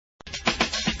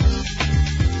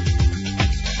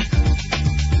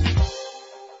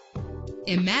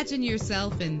Imagine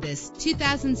yourself in this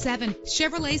 2007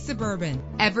 Chevrolet Suburban.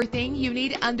 Everything you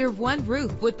need under one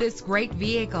roof with this great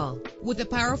vehicle. With a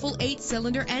powerful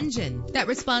 8-cylinder engine that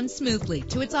responds smoothly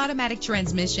to its automatic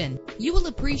transmission, you will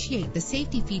appreciate the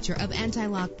safety feature of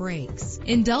anti-lock brakes.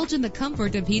 Indulge in the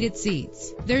comfort of heated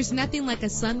seats. There's nothing like a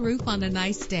sunroof on a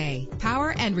nice day.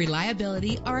 Power and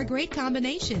reliability are a great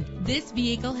combination. This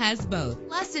vehicle has both.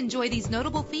 Plus, enjoy these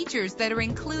notable features that are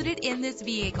included in this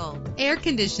vehicle: air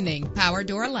conditioning, power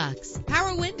door locks,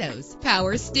 power windows,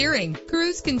 power steering,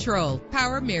 cruise control,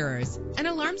 power mirrors, an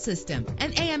alarm system,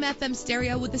 an AM/FM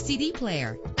stereo with a CD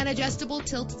player, an adjustable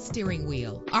tilt steering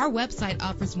wheel. Our website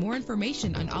offers more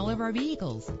information on all of our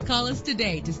vehicles. Call us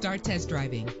today to start test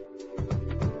driving.